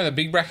 Are we starting with the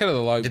big bracket or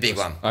the low? The big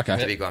one. Okay.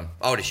 The big one.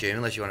 I would assume,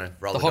 unless you want to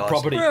roll the hot dice.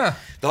 property. Yeah.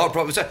 The hot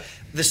property. So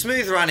the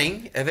smooth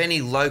running of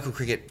any local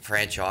cricket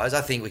franchise, I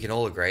think we can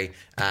all agree,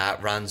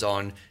 runs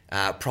on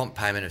prompt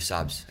payment of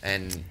subs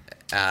and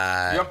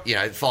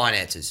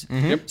finances.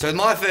 So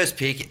my first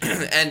pick,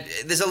 and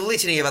there's a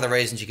litany of other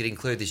reasons you could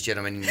include this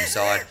gentleman in your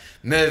side.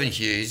 Mervyn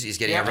Hughes is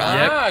getting a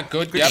run.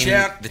 Good in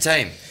shout. the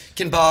team.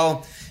 Can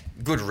bowl.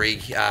 Good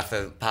rig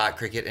for park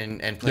cricket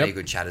and plenty of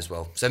good chat as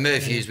well. So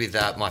Merv Hughes with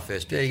my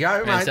first pick. There you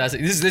go, mate.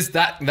 Fantastic.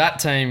 That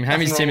team,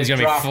 Hammy's team is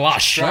going to be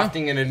flush.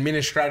 Drafting an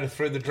administrator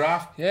through the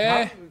draft.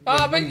 Yeah.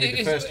 But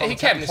he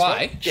can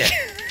play. Yeah.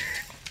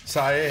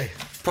 So, yeah.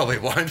 Probably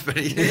won't, but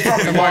he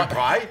Probably won't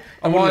play.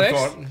 I wouldn't have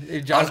next? thought.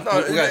 He just,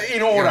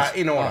 in order.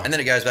 And then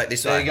it goes back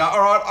this way. There you go. All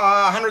right,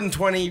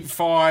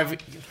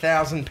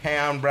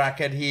 £125,000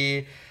 bracket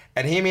here.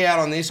 And hear me out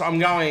on this. I'm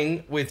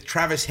going with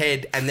Travis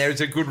Head, and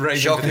there's a good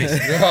reason for this.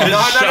 No.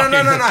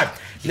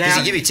 Now, Does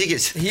he give you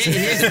tickets?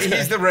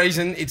 Here's the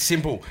reason. It's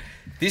simple.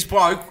 This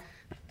bloke,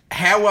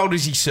 how well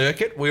does he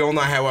circuit? We all know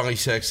how well he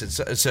circuits.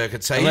 So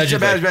he's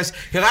about his best.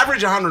 He'll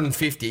average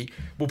 150.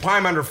 We'll pay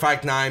him under a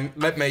fake name.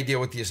 Let me deal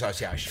with the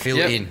association. Fill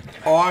in.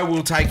 I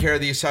will take care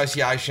of the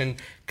association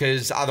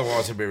because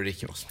otherwise it'll be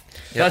ridiculous.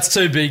 That's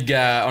 2 big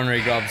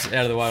honorary Grubs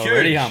out of the way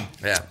already, Hum.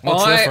 Yeah.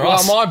 What's left for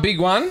us? My big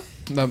one,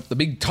 the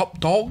big top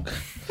dog,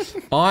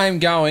 I'm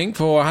going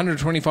for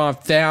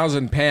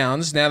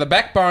 £125,000. Now, the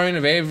backbone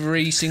of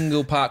every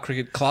single park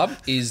cricket club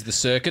is the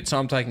circuit, so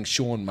I'm taking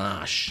Sean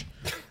Marsh.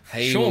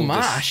 Sean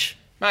Marsh?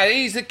 Mate,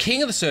 he's the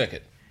king of the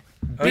circuit.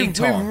 Big We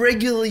time.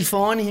 regularly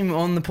find him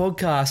on the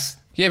podcast.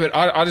 Yeah, but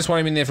I just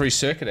want him in there for his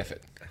circuit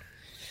effort.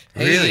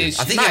 Really? I I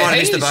think he might have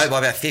missed the boat by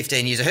about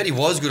 15 years. I heard he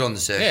was good on the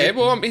circuit. Yeah,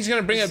 well, he's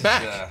going to bring it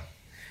back.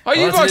 Oh,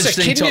 you Well, that's guys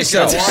an are kidding interesting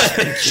top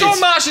yourselves. Sean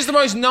Marsh is the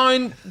most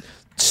known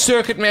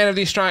circuit man of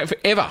the Australian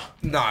forever.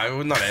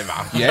 No, not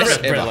ever. Yes,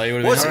 Brett ever. Lee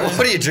would have been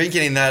What are you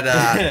drinking in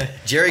that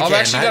jerry can, I've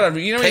actually mate? got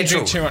a. You know when you Petrol.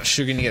 drink too much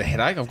sugar and you get a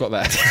headache? I've got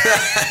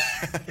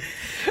that.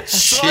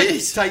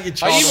 Jeez. Take your you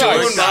child. guys-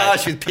 Sean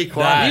Marsh with pick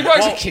one. Nah. You guys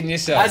Well, are kidding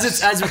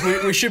yourselves.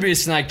 We should be a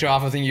snake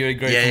draft. I think you would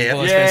agree. Yeah, from yeah.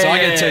 Paul Yeah, Spence. So I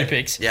yeah, get two yeah.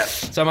 picks. Yep.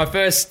 So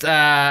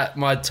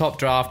my top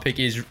draft pick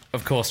is,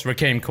 of course,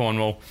 Raheem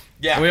Cornwall.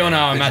 Yeah. We all know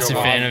I'm a Good massive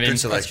job. fan of him. Good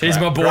selection. He's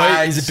my boy.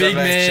 Great He's a big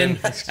man.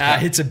 selection.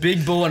 Hits a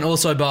big ball and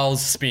also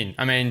bowls spin.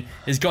 I mean,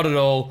 he's got it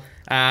all.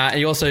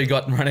 He also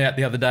got run out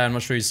the other day, I'm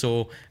not sure you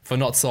saw, for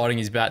not sliding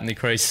his bat in the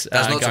crease.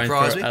 Does not going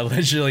surprise for me. a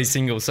leisurely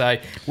single. So,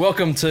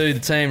 welcome to the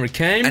team,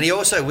 Raheem. And he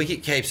also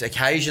wicket keeps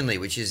occasionally,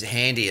 which is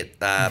handy at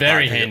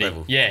Very cricket handy.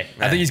 level. Yeah.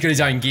 I think he's got his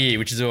own gear,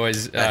 which is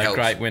always helps.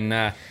 great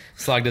when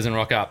Slug doesn't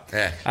rock up.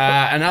 Yeah.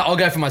 And I'll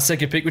go for my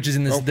second pick, which is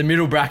in the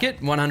middle bracket,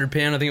 £100,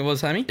 I think it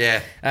was, Hammy. Yeah.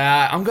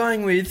 I'm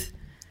going with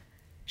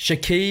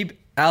Shakib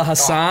Al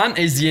Hassan.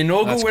 Is the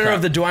inaugural That's winner crap.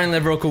 of the Dwayne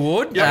Leverock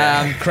Award.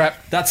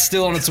 Crap. That's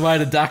still on its way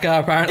to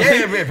Dakar, apparently.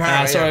 Yeah,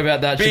 apparently. Sorry about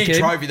that, Big Shakib.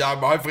 trophy, though.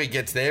 Hopefully it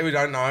gets there. We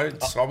don't know.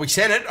 We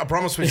sent it. I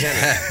promise we sent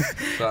it.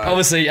 So,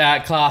 Obviously,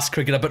 class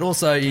cricketer, but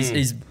also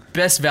his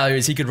best value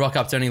is he could rock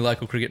up to any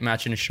local cricket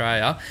match in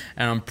Australia,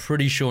 and I'm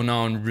pretty sure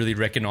no one really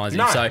recognises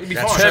him. No, So he'd be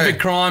That's fine. perfect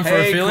crime for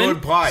a he fill-in.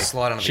 could play.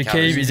 Slide under the Shakib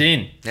covers. is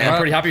in. Yeah. I'm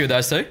pretty happy with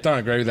those two. Don't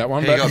agree with that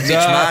one. Here you but, got Mitch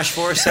Marsh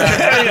for us.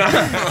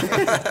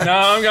 No,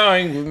 I'm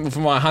going for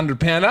my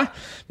 100-pounder.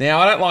 Now,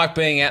 I don't like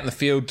being out in the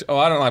field.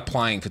 I don't like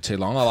playing for too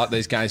long. I like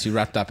these games who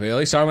wrapped up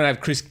early. So I'm going to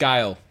have Chris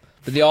Gale,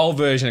 but the old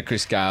version of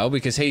Chris Gale,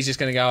 because he's just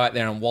going to go out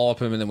there and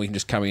wallop him, and then we can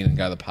just come in and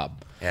go to the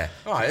pub. Yeah.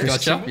 Oh, yeah.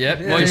 Gotcha. Yep.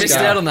 Well, you Chris missed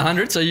Gale. out on the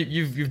 100, so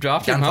you've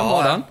drafted him. Gun Well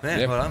fire. done. Yeah,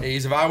 Yep. well done.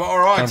 He's available. All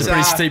right. It's a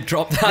pretty steep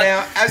drop, that.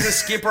 Now, as a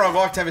skipper, I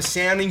like to have a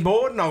sounding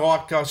board,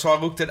 and so I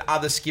looked at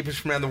other skippers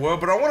from around the world,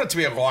 but I want it to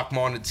be a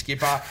like-minded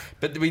skipper.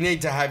 But we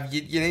need to have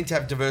you need to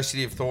have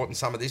diversity of thought in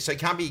some of this, so you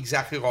can't be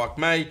exactly like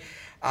me.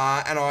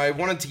 And I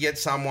wanted to get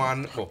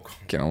someone. Look,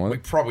 Get on with we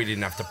it. probably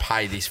didn't have to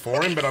pay this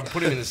for him, but I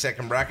put him in the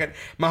second bracket.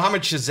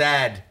 Mohammed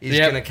Shahzad is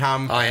Yep. going to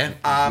come. Oh, yeah?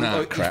 No,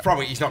 Look, crap.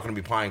 he's not going to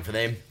be playing for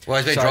them. Well,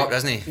 he's been dropped,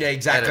 hasn't he? Yeah,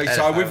 exactly. At a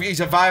So fail. he's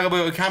available.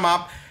 He'll come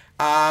up.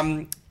 I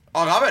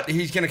love it.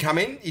 He's going to come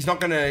in. He's not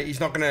going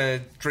to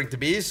drink the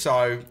beers,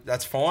 so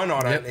that's fine.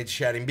 I don't need to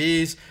shout him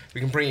beers. We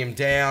can bring him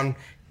down.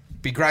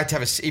 Be great to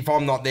have if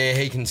I'm not there,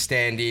 he can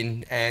stand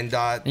in and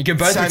You can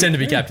both same- pretend to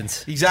be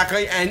captains.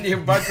 Exactly, and you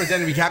both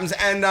pretend to be captains.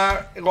 And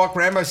like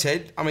Rambo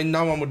said, I mean,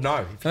 no one would know.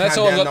 If you And that's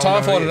came all I've down, got no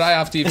one time would for know today who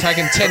after you've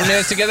taken 10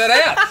 minutes to get that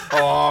out. it is.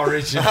 Oh,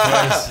 Richard,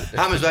 please.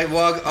 Hummers, mate.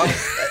 Well,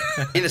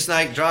 in the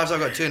snake drives, I've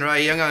got two in a row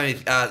here. I'm going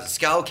with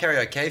Skull, Kerry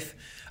O'Keefe.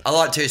 I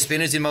like two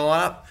spinners in my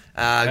lineup.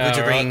 Good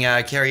to bring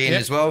Kerry in Yep.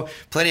 as well.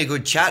 Plenty of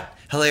good chat.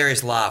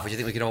 Hilarious laugh, which I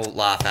think we can all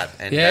laugh at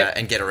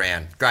and get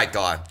around. Great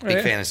guy.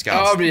 Big fan of Oh,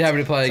 Skulls. I'll be happy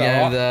to play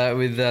a all game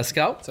with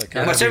Skull.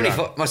 okay. My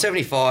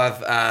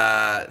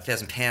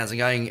 75,000 pounds, I'm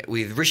going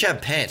with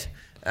Rishabh Pant.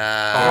 yes.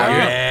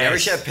 Now,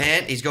 Rishabh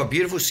Pant, he's got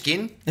beautiful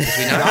skin, as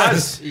we know. He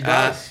does.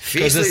 Because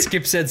the Fiercely,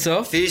 skip said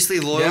so. fiercely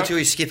loyal Yep. to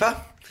his skipper.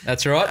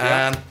 That's right.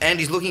 And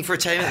he's looking for a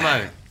team at the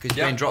moment because he's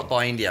Yep. been dropped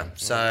by India.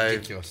 So,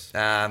 ridiculous.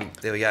 there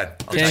we go.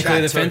 I'll Can take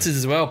clear that. the fences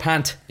as well.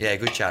 Punt. Yeah,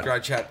 good chat.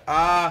 Great chat.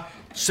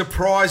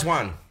 Surprise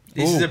one.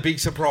 This is a big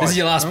surprise. This is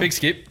your last pick,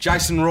 Skip.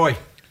 Jason Roy.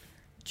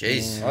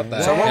 Jeez. What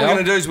the So what hell? we're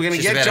going to do is we're going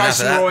to Just get about enough of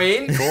Jason that. Roy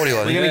in. Cordial, I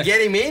We're think. going to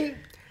get him in.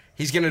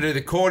 He's going to do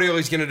the cordial.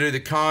 He's going to do the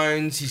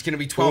cones. He's going to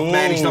be 12th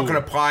man. He's not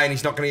going to play, and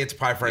he's not going to get to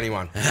pay for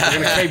anyone. We're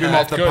going to keep him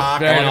off the Good. park.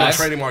 Very We're going nice.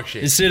 to treat him like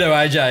shit. It's pseudo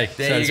AJ.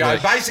 There so you to go.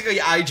 speak. Basically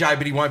AJ,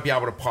 but he won't be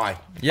able to play.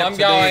 Yep. I'm So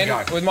there you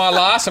going go. with my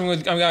last. I'm going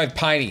with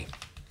Painey.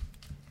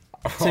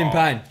 Tim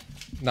Payne.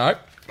 Nope.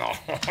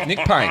 Nick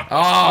Payne.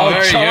 Oh,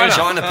 very China. good.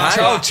 China Payne.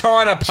 Oh,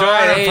 China Payne.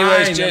 China He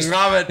Payne, was just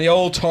love it. the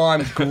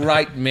all-time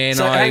great man.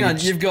 So hang on,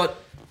 you've got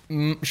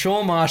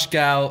Sean Marsh,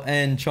 Gale,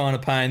 and China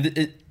Payne.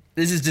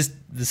 This is just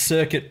the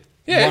circuit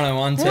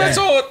 101 team.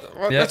 Well,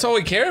 that's all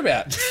we care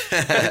about.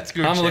 That's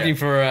good. I'm shout. looking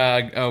for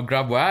a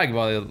grub wag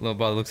by the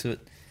looks of it.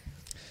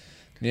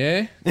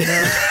 Yeah.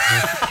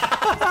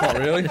 Not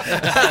really.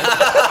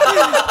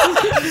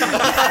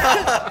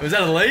 Was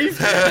that a leave?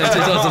 Two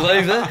times a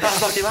leave there.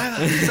 Fuck him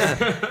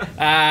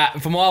over.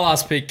 For my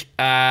last pick,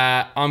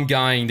 I'm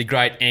going the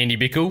great Andy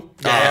Bickle.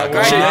 Yeah, great.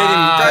 great. Great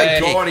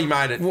Thank pick. God he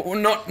made it. Well,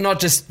 not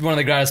just one of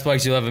the greatest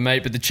blokes you'll ever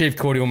meet, but the chief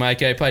cordial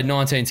maker. He played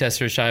 19 tests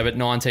for Australia, but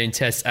 19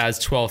 tests as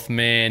 12th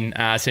man.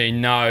 So you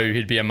know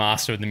he'd be a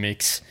master of the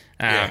mix.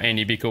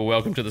 Andy Bickle,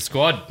 welcome to the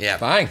squad. Yeah.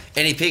 Bang.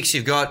 Any picks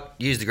you've got,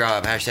 use the grow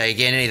up hashtag.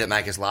 Again, any that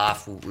make us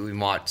laugh, we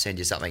might send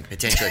you something,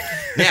 potentially.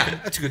 Now,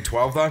 That's a good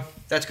 12, though.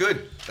 that's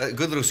good. A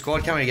good little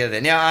squad coming together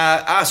there. Now,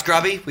 ask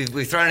Grubby.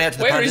 We've thrown it out to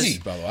the Where punters. is he,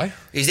 by the way?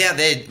 He's out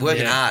there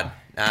working hard.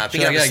 Picking up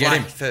Should I the go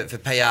slack get for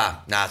PR.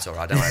 Nah, it's all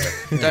right. Don't worry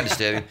about it. Don't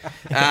disturb him.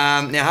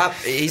 Now,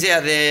 he's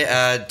out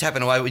there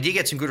tapping away. We did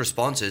get some good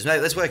responses.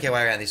 Maybe let's work our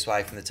way around this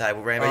way from the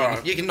table, Rambo. All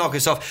right. You can knock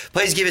us off.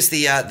 Please give us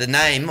the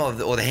name or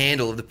the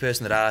handle of the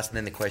person that asked and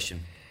then the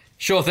question.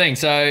 Sure thing.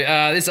 So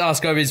this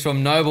ask over is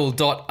from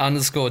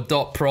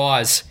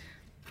noble._.prize.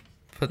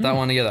 put that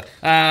one together.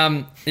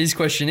 His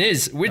question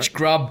is, which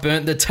grub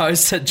burnt the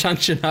toast at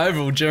Junction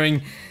Oval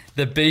during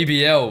the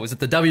BBL? Was it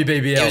the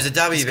WBBL? It was a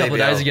WBBL. Just a couple of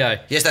days ago.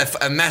 Yes,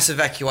 a mass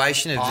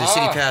evacuation of the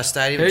City Power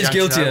Stadium. Who's Junction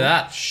guilty of Oval.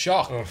 that?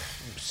 Shock.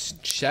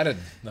 Shattered.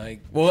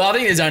 Well, I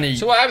think there's only...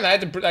 So what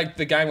happened?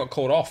 The game got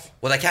called off.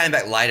 Well, they came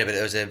back later, but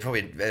it was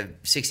probably a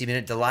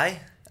 60-minute delay.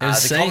 The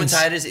scenes.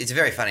 commentators, it's a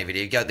very funny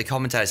video. The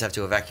commentators have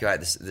to evacuate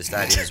the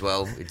stadium as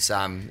well. It's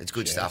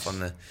good stuff on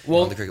the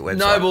cricket website.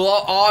 No,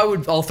 well,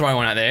 I'll throw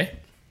one out there.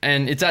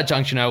 And it's at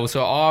Junction Oval,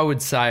 so I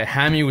would say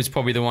Hammy was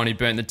probably the one who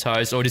burnt the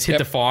toast or just hit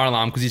the fire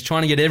alarm because he's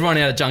trying to get everyone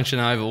out of Junction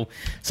Oval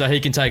so he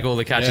can take all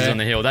the catches on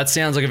the hill. That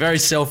sounds like a very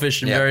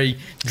selfish and very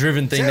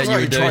driven thing that you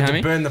would do, tried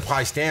Hammy. to burn the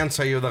place down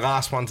so you were the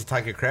last one to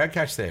take a crowd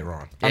catch there,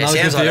 Ryan. Yeah, Another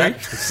sounds good like theory.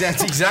 that. It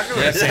sounds exactly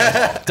what it sounds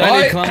like.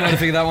 Don't need Clem to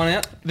figure that one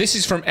out. This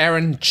is from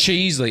Aaron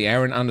Cheesley.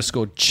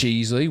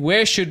 Aaron_Cheesley.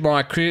 Where should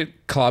my cricket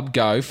club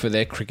go for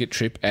their cricket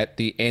trip at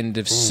the end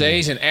of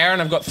season? Aaron,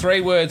 I've got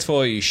 3 words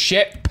for you.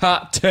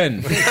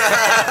 Shepparton.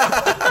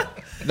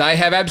 They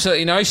have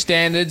absolutely no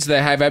standards. They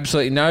have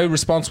absolutely no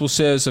responsible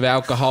service of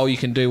alcohol. You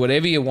can do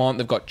whatever you want.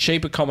 They've got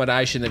cheap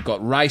accommodation. They've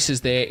got races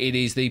there. It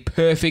is the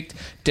perfect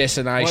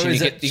destination. What You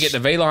is it? get the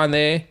V line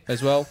there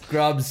as well.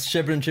 Grubs,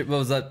 Shepherd and Chip, what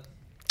was that?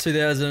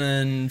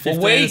 2015?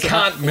 Well, we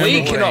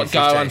cannot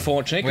go, 15.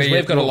 unfortunately, because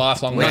we've got a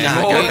lifelong we ban.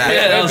 can't go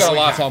back. We've got a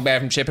lifelong ban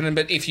from Shepparton.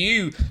 But if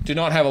you do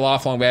not have a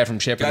lifelong ban from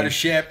Shepparton, Go to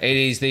Shep. it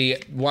is the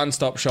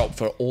one-stop shop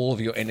for all of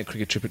your end of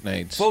cricket trip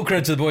needs. Full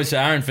credit to the boys for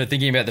Aaron for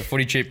thinking about the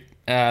footy trip.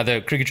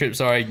 The cricket trip,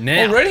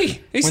 now.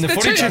 Already? When the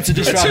footy trips are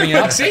just wrapping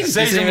up.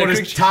 Season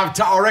was tough.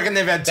 I reckon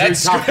they've had 2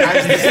 tough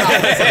games to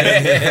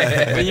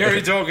start. When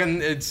you're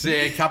talking, it's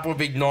a couple of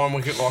big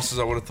 9-wicket losses,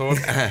 I would have thought.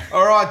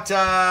 All right,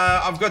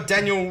 I've got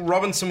Daniel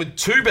Robinson with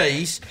 2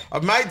 Bs.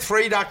 I've made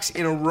 3 ducks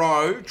in a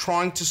row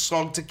trying to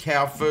slog to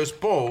cow first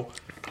ball.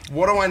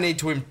 What do I need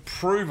to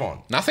improve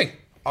on? Nothing.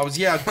 I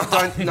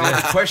don't know what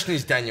the question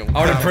is, Daniel.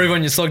 I would improve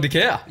on your slog to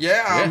cow.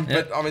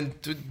 But I mean,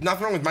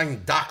 nothing wrong with making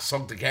ducks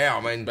slog to cow.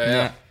 I mean,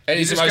 It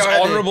is the just most go out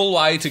there. honourable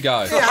way to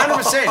go. Yeah,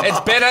 100%. It's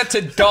better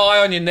to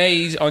die on your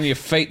knees, on your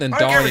feet, than I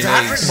die don't care on if it's your a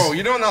hat-trick knees. ball.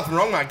 You're doing nothing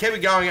wrong, mate. Keep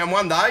it going, and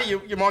one day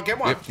you might get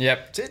one. Yep.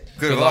 That's it.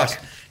 Good advice.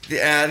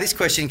 This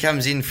question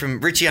comes in from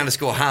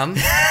Richie_Hum.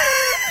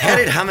 How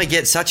did Hummer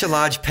get such a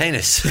large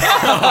penis? Richie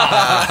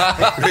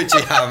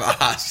Hum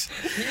asks.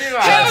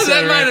 How has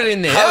that made it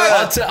in there?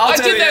 I'll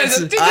tell you the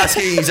answer.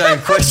 Asking his own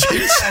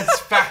questions. That's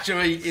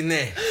factually in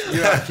there.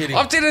 You are kidding.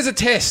 I've did it as a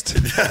test.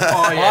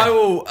 Oh, yeah. I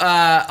will.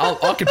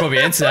 I could probably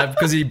answer that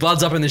because he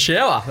bloods up in the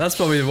shower. That's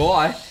probably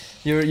why.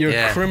 You're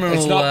a criminal.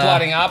 It's not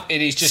blooding up.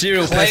 It is just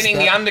serial cleaning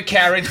pest. the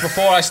undercarriage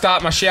before I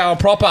start my shower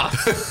proper.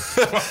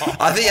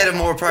 I think you had a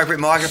more appropriate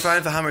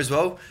microphone for Hummer as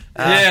well.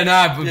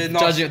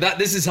 Judging that,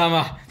 this is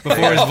Hummer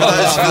before his For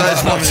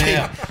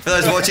blood. for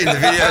those watching the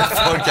video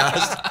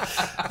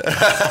podcast.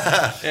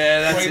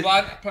 That's it.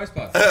 Blood,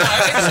 post-blood.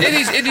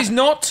 It is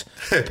not.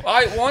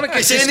 I want to get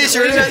You seen this. this?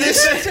 You ready about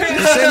this? You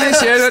seen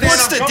this? Yeah,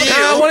 What's the deal?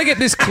 No, I want to get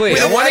this clear.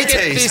 With I want away to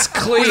get tees. this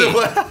clear.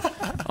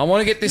 I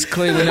want to get this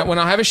clear. When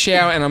I have a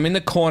shower and I'm in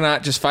the corner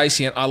just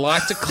facing it, I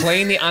like to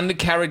clean the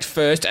undercarriage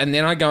first and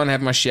then I go and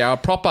have my shower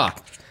proper.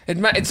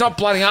 It's not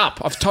blooding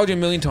up. I've told you a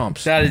million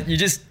times.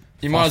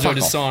 You might as well fuck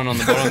just off. sign on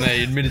the bottom there.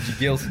 You admitted your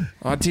guilt.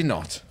 I did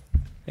not.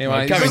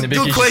 Anyway, Covering the big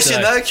Good issues question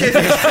today. though. Keep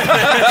it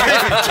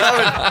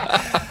coming.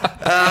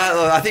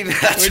 Look, I think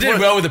that's We did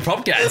well with the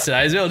prop gates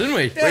today as well, didn't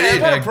we? Yeah,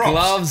 did. what a props.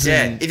 Gloves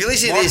Yeah, and if you're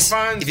listening to this,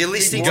 Microphones, if you're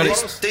listening big to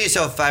bottles. this, do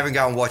yourself a favour and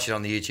go and watch it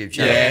on the YouTube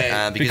channel.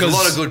 Yeah, because because- a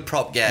lot of good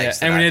prop gags.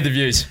 and we today. need the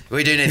views.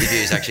 We do need the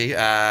views, actually.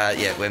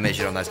 We're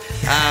measured on those.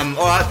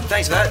 All right,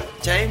 thanks for that,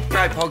 team.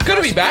 Great podcast. good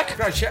to be back.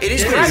 Great chat. It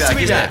is Yeah, good to be great back, to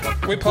be isn't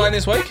back. it? We're playing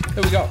this week.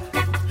 Who we got?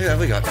 Who have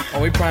we got?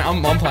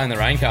 I'm playing the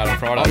rain card on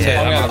Friday.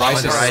 Yeah, I'm I'm going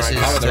with to the races.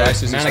 I'm with the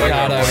races. this week.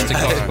 Manicato into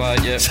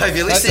Coxplay, yep. So if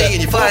you're listening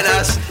and you're playing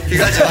us,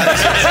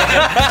 congratulations.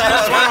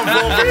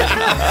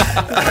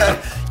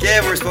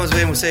 Yeah, we're responsible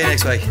and we'll see you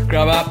next week.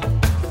 Grub up.